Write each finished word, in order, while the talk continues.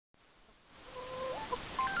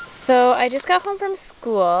So I just got home from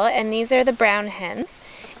school and these are the brown hens,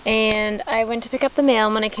 and I went to pick up the mail,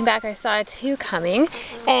 and when I came back I saw two coming,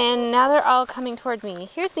 and now they're all coming towards me.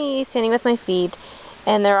 Here's me standing with my feet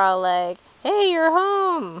and they're all like, hey, you're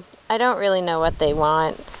home. I don't really know what they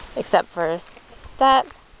want except for that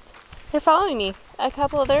they're following me. A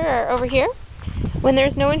couple other are over here. When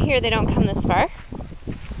there's no one here, they don't come this far.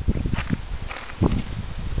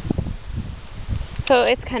 So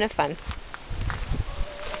it's kind of fun.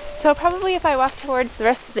 So probably if I walk towards the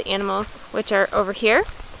rest of the animals, which are over here,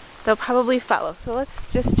 they'll probably follow. So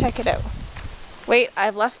let's just check it out. Wait,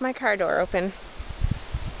 I've left my car door open.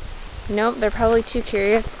 Nope, they're probably too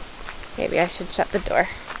curious. Maybe I should shut the door.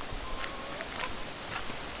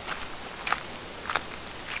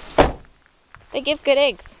 They give good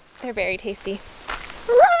eggs. They're very tasty.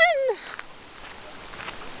 Run!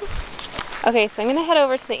 Okay, so I'm gonna head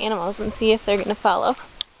over to the animals and see if they're gonna follow.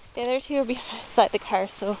 The other two are beside the car,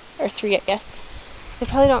 so, or three I guess. They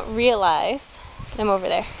probably don't realize that I'm over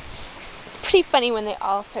there. It's pretty funny when they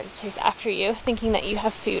all start to chase after you, thinking that you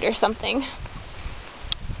have food or something.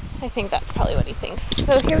 I think that's probably what he thinks.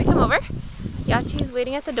 So here we come over. Yachi's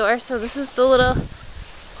waiting at the door, so this is the little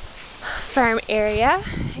farm area,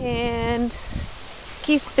 and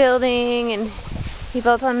Keith's building, and he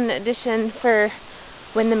built on an addition for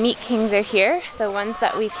when the meat kings are here, the ones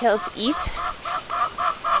that we kill to eat.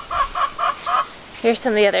 Here's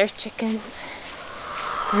some of the other chickens.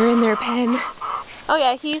 They're in their pen. Oh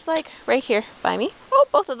yeah, he's like right here by me. Oh,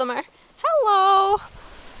 both of them are. Hello!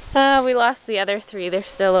 We lost the other three. They're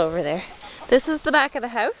still over there. This is the back of the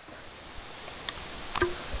house.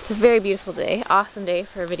 It's a very beautiful day. Awesome day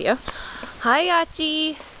for a video. Hi,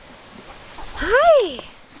 Yachi. Hi.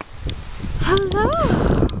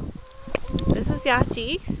 Hello. This is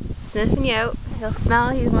Yachi sniffing you out. He'll smell.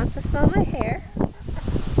 He wants to smell my hair.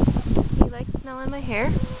 He likes smelling my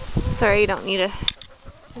hair. Sorry, you don't need a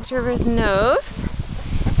picture of his nose.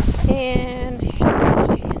 And here's some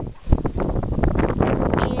other chickens.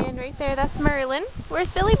 And right there, that's Merlin. Where's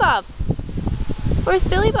Billy Bob? Where's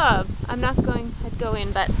Billy Bob? I'm not going, I'd go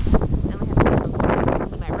in, but I only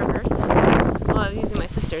have my rubbers. Well, I was using my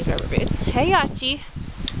sister's rubber boots. Hey, Yachi.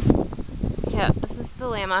 Yeah, this is the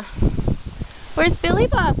llama. Where's Billy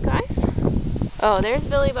Bob, guys? Oh, there's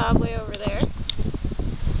Billy Bob way over there.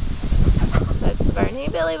 That's the barn. Hey,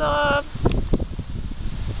 Billy Bob.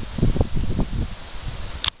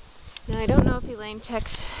 Now, I don't know if Elaine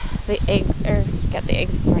checked the eggs, or got the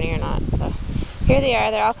eggs this morning or not, so here they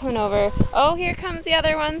are. They're all coming over. Oh, here comes the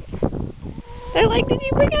other ones. They're like, did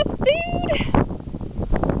you bring us food?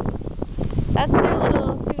 That's their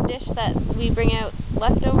little food dish that we bring out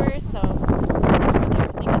leftovers, so they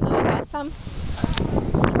were thinking that I had some.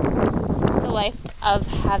 The life of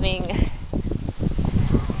having.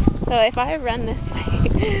 So if I run this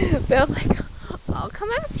way, they'll like all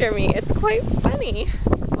come after me. It's quite funny.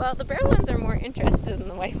 Well, the brown ones are more interested in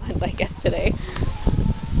the white ones, I guess, today.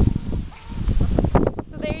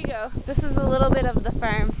 So there you go. This is a little bit of the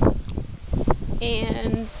farm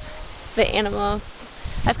and the animals.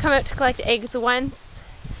 I've come out to collect eggs once.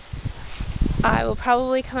 I will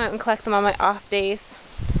probably come out and collect them on my off days.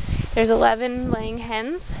 There's 11 laying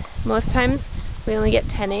hens. Most times we only get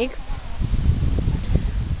 10 eggs.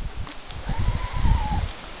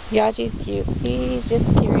 Yachi's cute. See, he's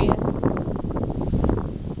just curious.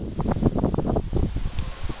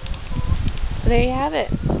 So there you have it.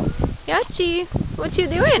 Yachi, what you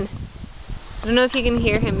doing? I don't know if you can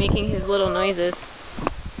hear him making his little noises.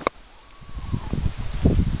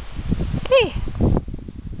 Hey!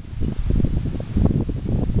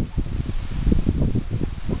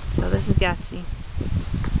 So this is Yachi.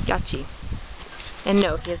 And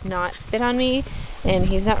no, he has not spit on me, and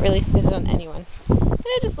he's not really spitted on anyone.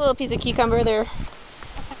 Just a little piece of cucumber they're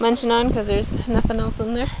munching on because there's nothing else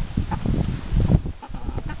in there.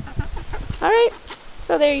 Alright,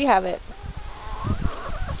 so there you have it.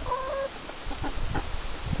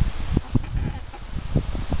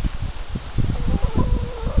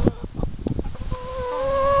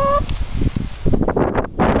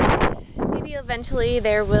 Maybe eventually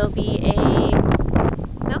there will be a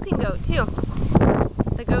milking goat too.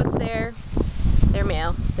 The goats there, they're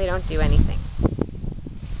male. They don't do anything.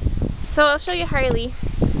 So I'll show you Harley.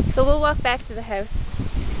 So we'll walk back to the house.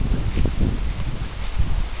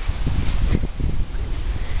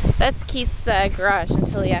 That's Keith's garage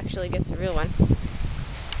until he actually gets a real one.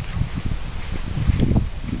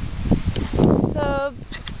 So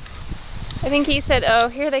I think he said, oh,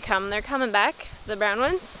 here they come. They're coming back, the brown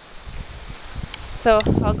ones. So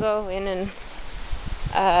I'll go in and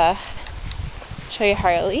show you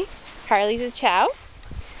Harley. Harley's a chow.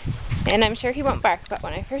 And I'm sure he won't bark, but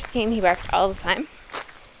when I first came, he barked all the time.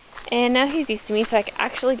 And now he's used to me, so I can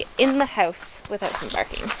actually get in the house without him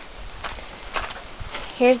barking.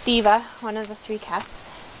 Here's Diva, one of the 3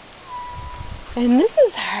 cats. And this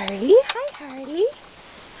is Harley. Hi, Harley.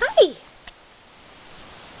 Hi.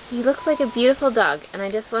 He looks like a beautiful dog, and I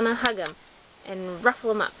just want to hug him and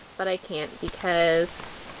ruffle him up, but I can't because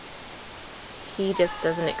he just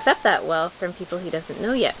doesn't accept that well from people he doesn't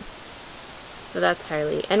know yet. So that's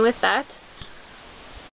Harley. And with that,